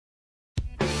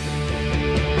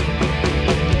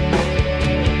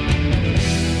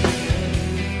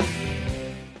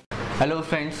Hello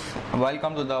friends,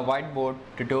 welcome to the whiteboard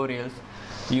tutorials.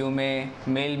 You may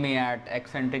mail me at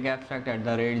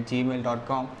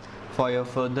eccentricabstract@gmail.com for your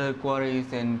further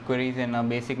queries in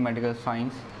basic medical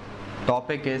science.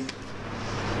 Topic is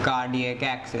cardiac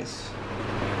axis.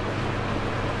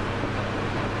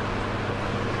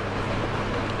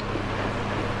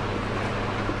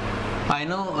 I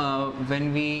know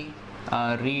when we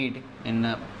read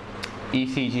in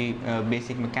ECG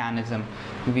basic mechanism,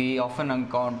 we often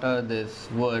encounter this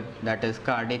word, that is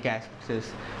cardiac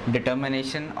axis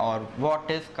determination, or what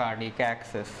is cardiac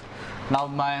axis. Now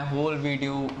my whole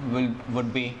video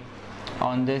would be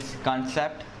on this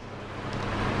concept,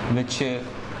 which is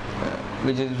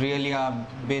really a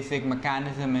basic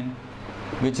mechanism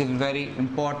which is very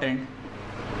important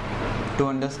to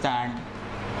understand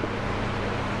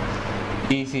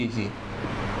ECG,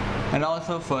 and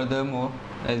also furthermore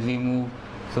as we move,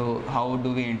 so how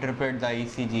do we interpret the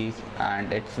ECGs,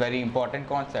 and it's very important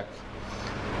concept.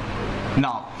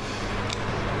 Now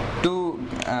to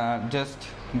just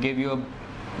give you an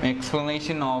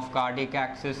explanation of cardiac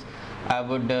axis, I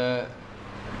would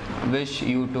wish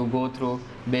you to go through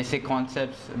basic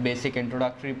concepts, basic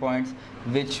introductory points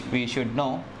which we should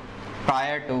know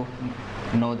prior to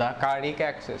know the cardiac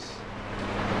axis.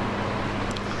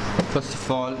 First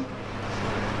of all,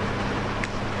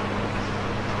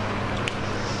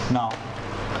 now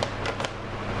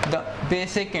the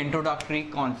basic introductory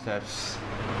concepts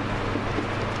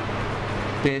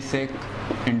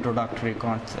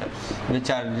which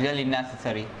are really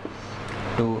necessary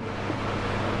to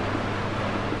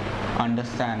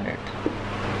understand it.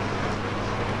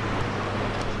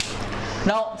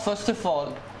 Now first of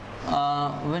all,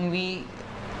 when we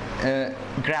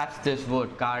grasp this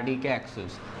word cardiac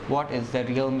axis, what is the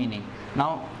real meaning?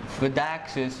 Now with the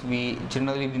axis we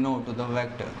generally denote to the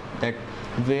vector that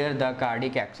where the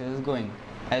cardiac axis is going.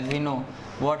 As we know,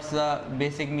 what's the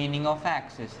basic meaning of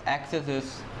axis? Axis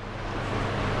is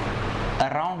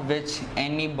around which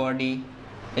any body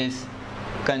is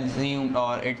consumed,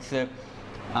 or it's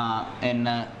in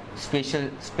a spatial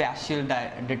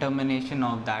determination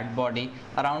of that body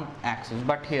around axis.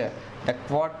 But here,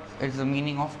 what is the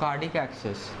meaning of cardiac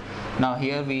axis? Now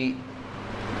here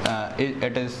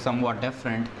it is somewhat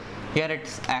different. Here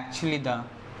it's actually the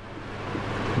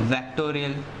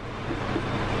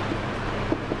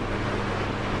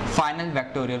final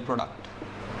vectorial product,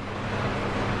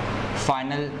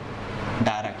 final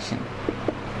direction.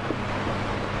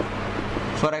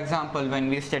 For example, when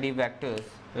we studied vectors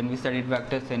in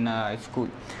school,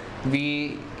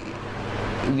 we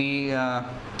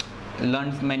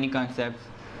learned many concepts,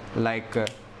 like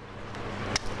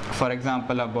for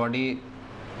example, a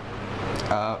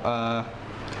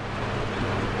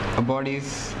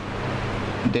body's,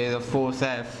 there is a force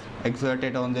F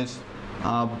exerted on this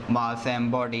mass M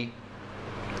body.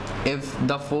 If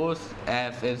the force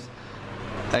F is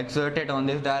exerted on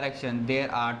this direction,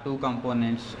 there are two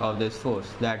components of this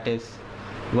force. That is,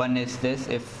 one is this,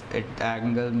 if it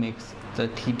angle makes the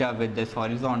theta with this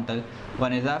horizontal,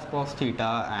 one is F cos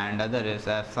theta and other is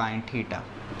F sin theta.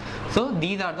 So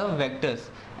these are the vectors,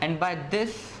 and by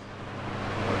this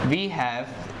we have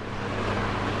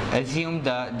assumed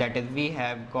we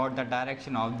have got the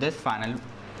direction of this final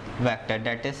vector,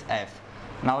 that is F.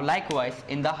 Now likewise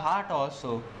in the heart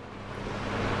also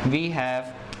we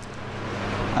have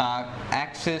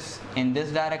axis in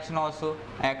this direction also,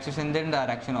 axis in this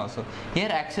direction also. Here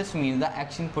axis means the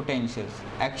action potentials.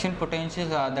 Action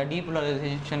potentials are the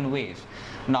depolarization waves.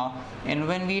 Now, and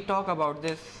when we talk about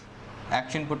this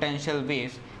action potential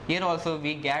waves, here also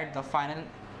we get the final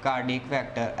cardiac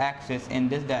vector axis in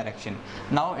this direction.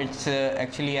 Now it's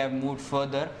actually I have moved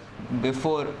further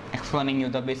before explaining you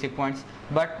the basic points,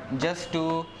 but just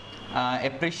to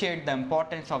appreciate the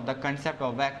importance of the concept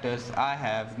of vectors, I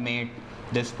have made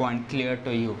this point clear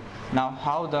to you. Now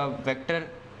how the vector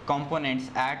components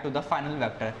add to the final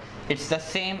vector, it's the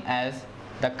same as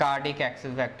the cardiac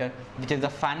axis vector, which is the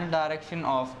final direction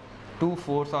of two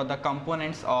forces or the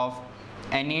components of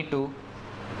any two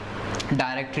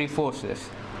directory forces.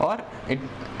 Or it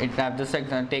have just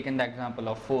taken the example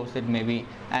of force, it may be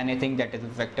anything that is a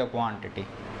vector quantity.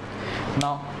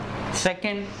 Now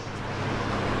second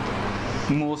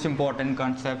most important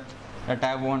concept that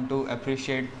I want to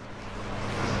appreciate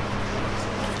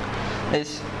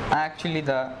is actually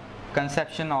the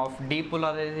conception of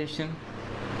depolarization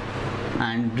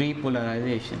and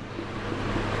repolarization.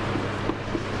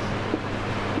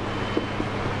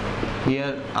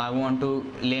 Here I want to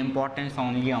lay importance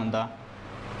only on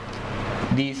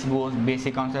these both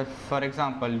basic concepts. For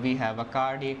example, we have a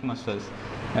cardiac muscles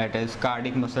that is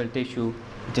cardiac muscle tissue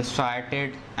which is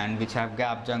striated and which have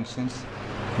gap junctions.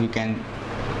 We can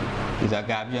is a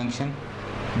gap junction.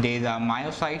 These are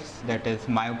myocytes, that is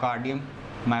myocardial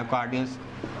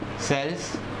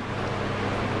cells.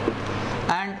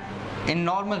 And in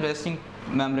normal resting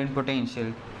membrane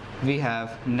potential, we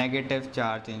have negative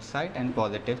charge inside and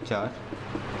positive charge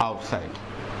outside.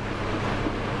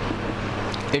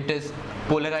 It is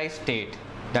polarized state,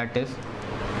 that is,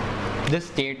 this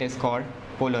state is called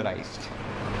polarized.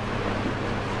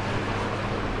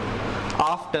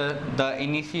 After the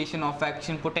initiation of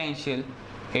action potential,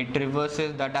 it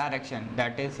reverses the direction,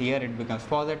 that is, here it becomes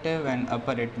positive and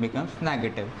upper it becomes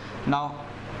negative. Now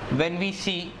when we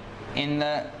see in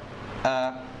the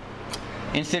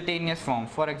instantaneous form,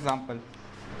 for example,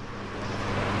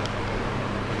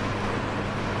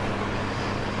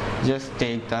 just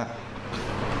take the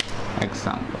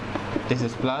example, this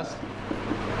is plus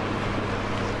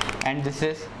and this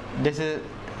is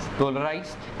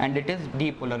polarized and it is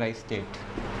depolarized state.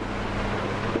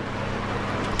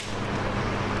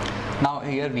 Now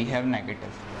here we have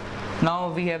negative.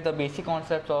 Now we have the basic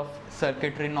concepts of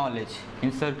circuitry knowledge.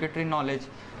 In circuitry knowledge,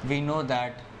 we know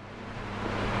that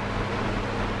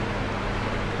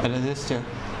a resistor,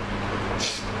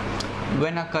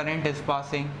 when a current is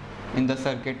passing in the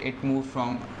circuit, it moves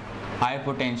from high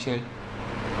potential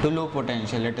to low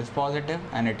potential. It is positive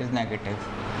and it is negative.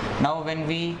 Now when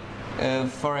we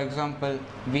for example,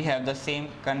 we have the same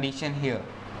condition here,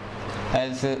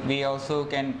 as we also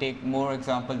can take more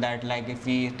example, that like if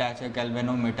we attach a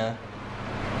galvanometer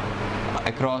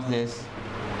across this,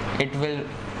 it will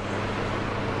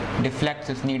deflect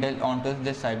its needle onto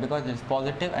this side because it's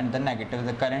positive and the negative.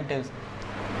 The current is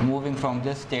moving from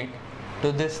this state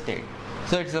to this state.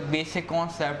 So it's a basic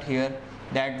concept here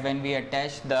that when we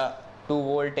attach the 2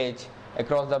 voltage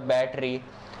across the battery,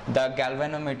 the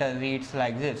galvanometer reads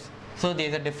like this. So there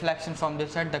is a deflection from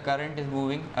this side, the current is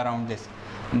moving around this.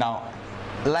 Now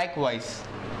likewise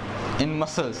in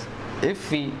muscles, if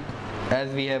we,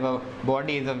 as we have a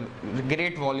body is a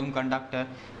great volume conductor,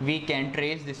 we can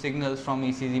trace the signals from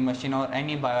ECG machine or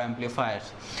any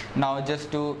bioamplifiers. Now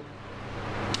just to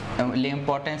lay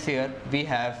importance here, we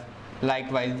have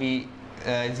likewise, we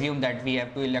assume that we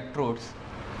have 2 electrodes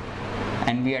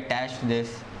and we attach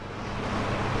this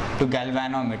to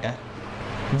galvanometer.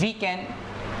 We can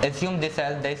assume this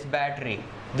as this battery.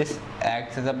 This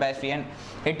acts as a battery and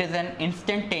it is an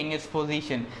instantaneous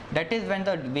position. That is, when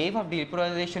the wave of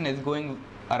depolarization is going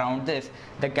around this,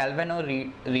 the galvano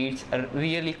reads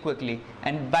really quickly,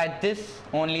 and by this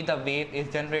only the wave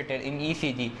is generated in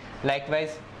ECG.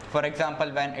 Likewise, for example,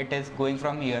 when it is going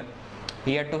from here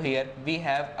to here, we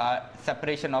have a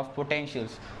separation of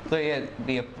potentials. So here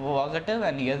we have positive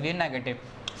and here we have negative.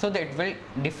 So that it will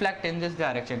deflect in this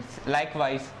direction.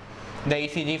 Likewise, the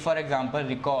ECG, for example,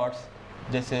 records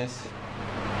this is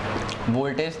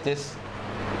voltage, this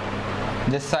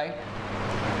side,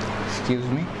 excuse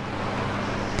me.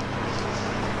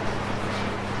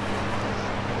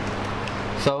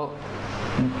 So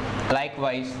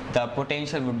likewise, the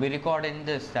potential would be recorded in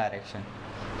this direction.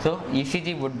 So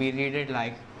ECG would be read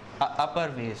like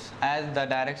upper waves as the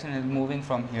direction is moving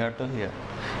from here to here.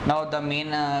 Now the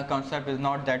main concept is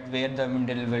not that where the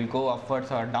needle will go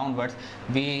upwards or downwards.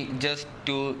 We just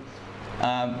to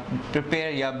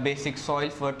prepare your basic soil,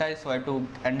 fertile soil, to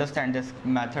understand this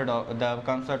method of the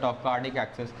concept of cardiac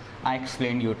axis. I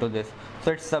explained you to this.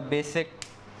 So it's a basic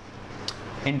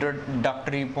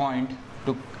introductory point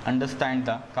to understand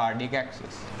the cardiac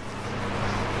axis.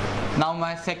 Now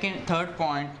my third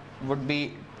point would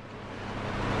be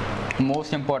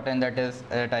most important, that is,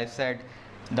 that I said,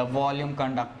 the volume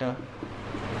conductor.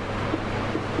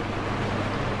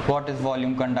 What is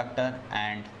volume conductor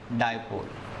and dipole?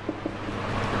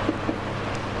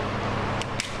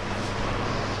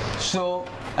 So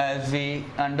as we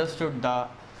understood the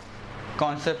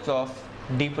concepts of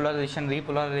depolarization,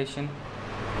 repolarization,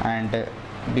 and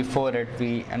before it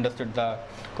we understood the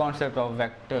concept of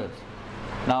vectors.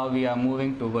 Now we are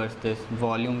moving towards this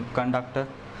volume conductor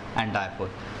and dipole.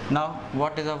 Now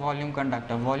what is a volume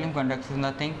conductor? Volume conductor is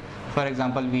nothing. For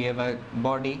example, we have a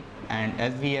body, and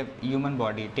as we have human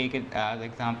body, take it as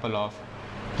example of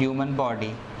human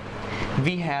body.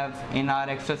 We have in our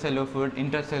extracellular fluid,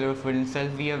 intercellular fluid in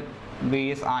cells, we have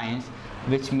various ions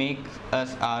which makes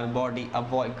us our body a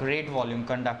great volume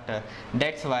conductor.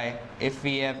 That's why if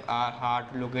we have our heart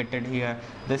located here,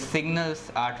 the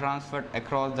signals are transferred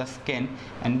across the skin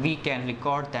and we can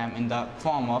record them in the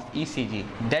form of ECG.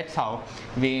 That's how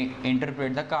we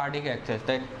interpret the cardiac axis,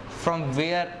 that from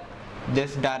where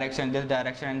this direction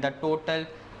and the total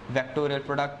vectorial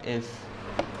product is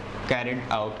carried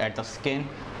out at the skin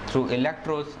through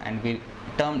electrodes, and we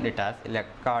termed it as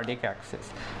cardiac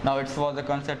axis. Now it was the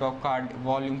concept of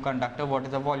volume conductor. What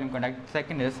is a volume conductor?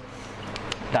 Second is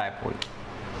dipole.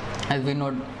 As we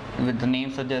know, with the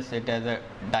name suggests, it as a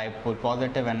dipole,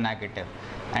 positive and negative,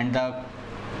 and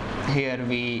here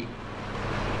we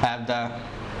have the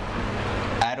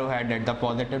arrowhead at the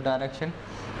positive direction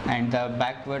and the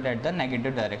backward at the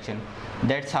negative direction.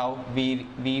 That's how we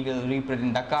will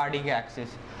represent the cardiac axis.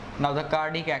 Now the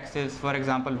cardiac axis, for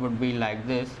example, would be like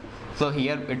this. So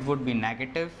here it would be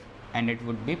negative and it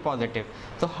would be positive.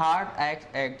 So heart acts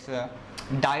as a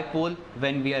dipole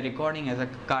when we are recording as a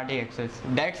cardiac axis.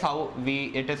 That's how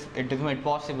it is made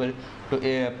possible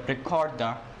to record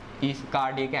the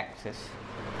cardiac axis.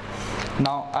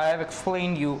 Now I have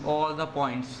explained you all the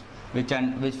points which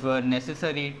were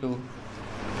necessary to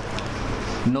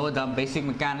know the basic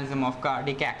mechanism of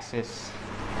cardiac axis.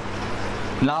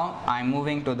 Now I am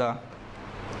moving to the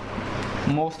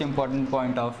most important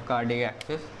point of cardiac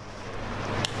axis.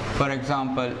 For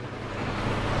example,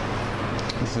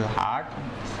 this is heart.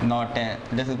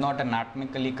 This is not an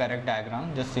anatomically correct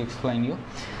diagram, just to explain you.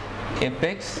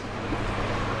 Apex,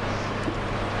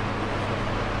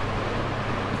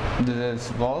 this is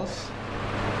valves,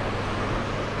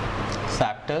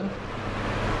 septal,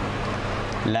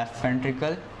 left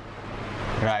ventricle,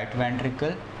 right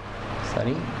ventricle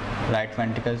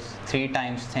is 3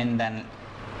 times thin than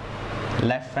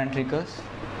left ventricles.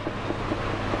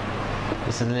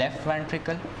 This is left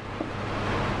ventricle,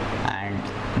 and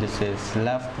this is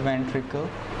left ventricle.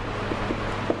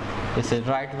 This is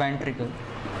right ventricle.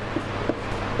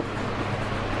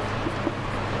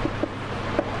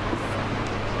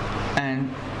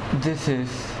 And this is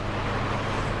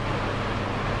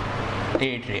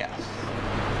atria.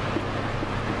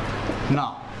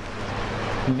 Now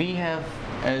we have,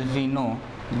 as we know,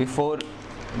 before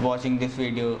watching this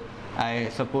video, I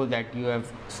suppose that you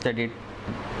have studied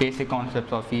basic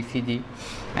concepts of ECG,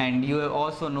 and you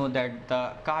also know that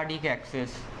the cardiac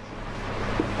axis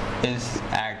is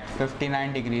at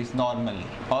 59 degrees normally,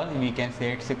 or we can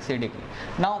say at 60 degrees.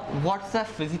 Now what's the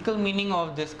physical meaning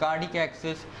of this cardiac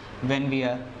axis when we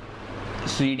are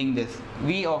reading this?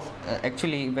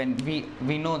 Actually when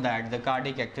we know that the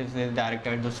cardiac axis is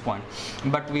directed at this point,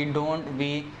 but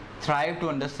we try to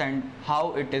understand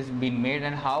how it is being made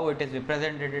and how it is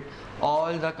represented.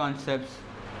 All the concepts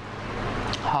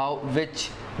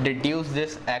which deduce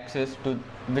this axis to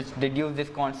this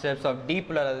concepts of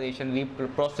depolarization,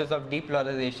 process of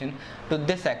depolarization to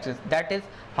this axis. That is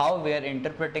how we are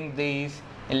interpreting these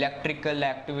electrical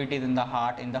activities in the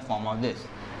heart in the form of this.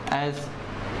 As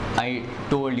I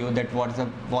told you that what is a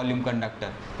volume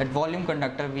conductor. That volume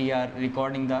conductor, we are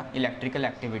recording the electrical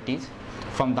activities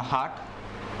from the heart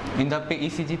in the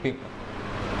ECG paper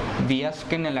via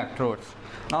skin electrodes.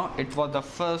 Now it was the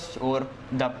first or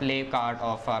the play card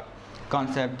of a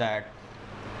concept that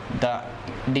the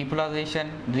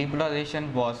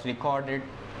depolarization was recorded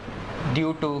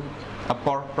due to a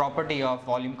property of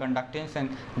volume conductance and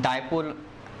dipole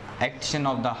action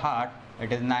of the heart.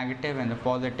 It is negative and the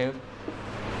positive,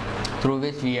 through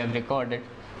which we have recorded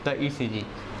the ECG.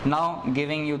 Now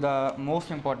giving you the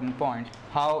most important point,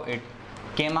 how it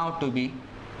came out to be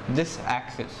this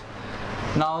axis.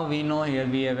 Now we know here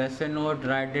we have SA node,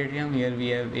 right atrium, here we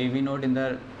have AV node in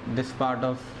this part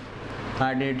of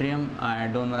right atrium. I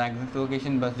don't know the exact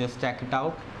location, but just check it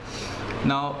out.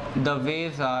 Now the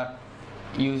waves are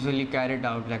usually carried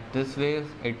out like this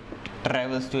wave. It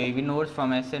travels to AV nodes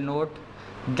from SA node,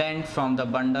 then from the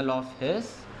bundle of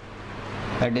His,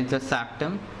 that is the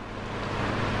septum.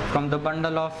 From the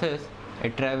bundle of His,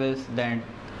 it travels then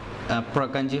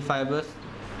Purkinje fibers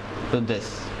to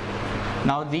this.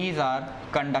 Now these are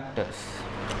conductors.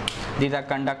 These are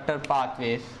conductor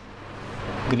pathways,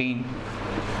 green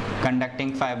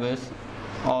conducting fibers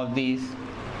of these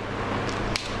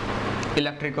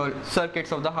electrical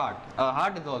circuits of the heart.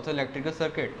 Heart is also electrical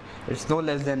circuit. It's no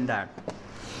less than that.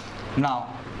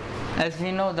 Now, as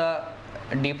we know, the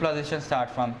depolarization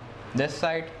starts from this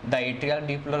side. The atrial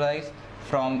depolarized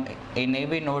from an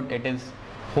AV node. It is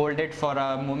hold it for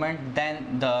a moment.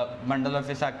 Then the bundle of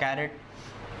His are carried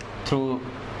through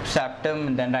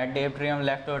septum, then right atrium,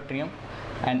 left atrium,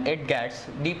 and it gets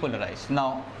depolarized.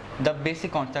 Now the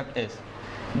basic concept is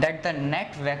that the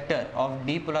net vector of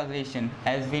depolarization,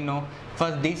 as we know,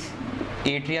 first these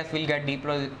atria will get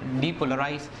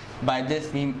depolarized. By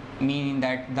this we mean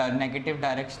that the negative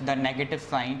direction, the negative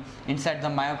sign inside the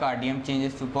myocardium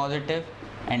changes to positive,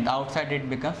 and outside it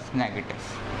becomes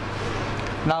negative.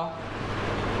 Now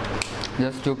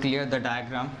just to clear the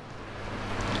diagram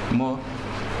more,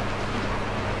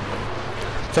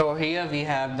 So here we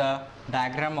have the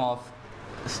diagram of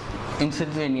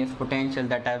instantaneous potential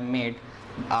that I've made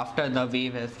after the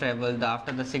wave has traveled,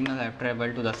 after the signal have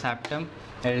traveled to the septum,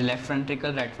 left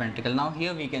ventricle, right ventricle. Now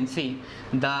here we can see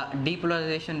the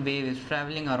depolarization wave is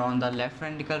traveling around the left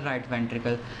ventricle, right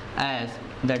ventricle, as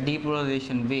the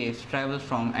depolarization waves travels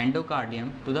from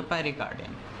endocardium to the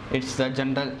pericardium. It's the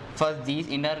general, first these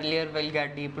inner layer will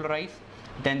get depolarized,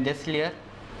 then this layer,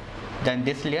 then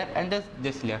this layer, and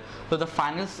this layer. So the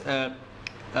final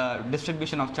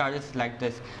distribution of charges is like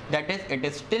this, that is, it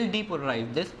is still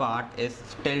depolarized, this part is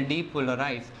still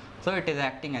depolarized, so it is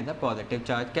acting as a positive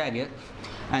charge carrier,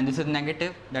 and this is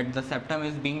negative, that the septum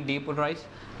is being depolarized.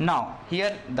 Now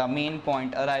here the main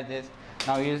point arises.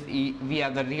 Now we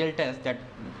have the real test that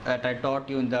I taught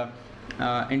you in the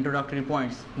introductory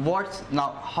points.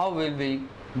 How will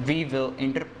we will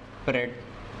interpret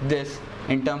this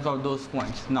in terms of those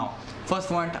points. Now first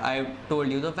point, I told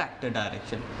you the vector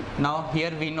direction. Now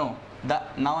here we know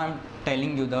that, now I am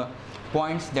telling you the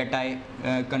points that I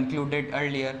concluded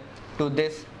earlier to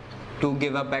this, to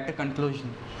give a better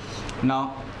conclusion.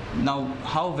 Now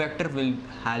how vector will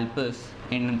help us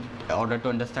in order to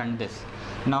understand this.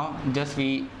 Now just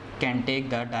we can take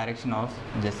the direction of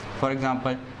this. For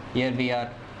example, here we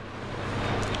are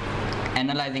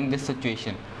analyzing this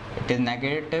situation. It is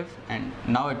negative and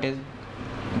now it is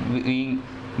being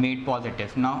made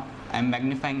positive. Now I am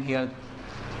magnifying here,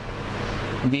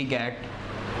 we get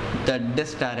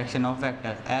this direction of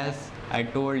vector. As I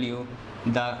told you,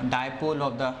 the dipole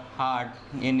of the heart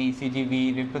in ECG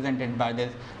we represented by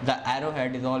this, the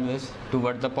arrowhead is always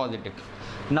towards the positive.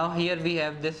 Now here we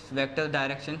have this vector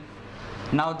direction.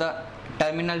 Now the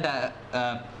terminal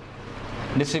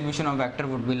distribution of vector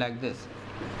would be like this,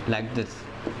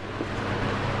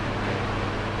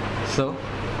 so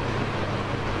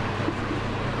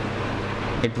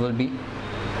it will be,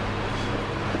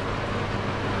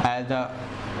 as the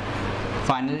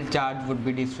final charge would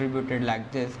be distributed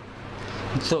like this.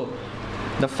 So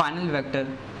the final vector,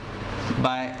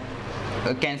 by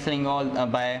cancelling all,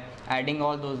 by adding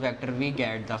all those vectors, we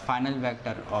get the final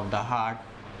vector of the heart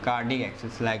cardiac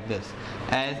axis like this,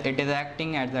 as it is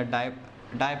acting as a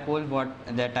dipole. What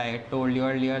that I told you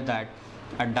earlier, that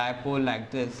a dipole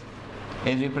like this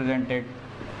is represented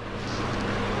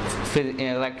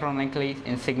electronically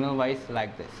in signal wise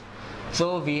like this.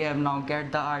 So we have now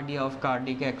get the idea of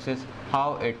cardiac axis,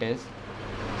 how it is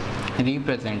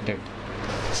represented.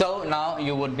 So now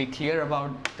you would be clear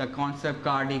about the concept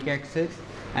cardiac axis,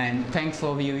 and thanks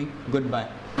for viewing. Goodbye.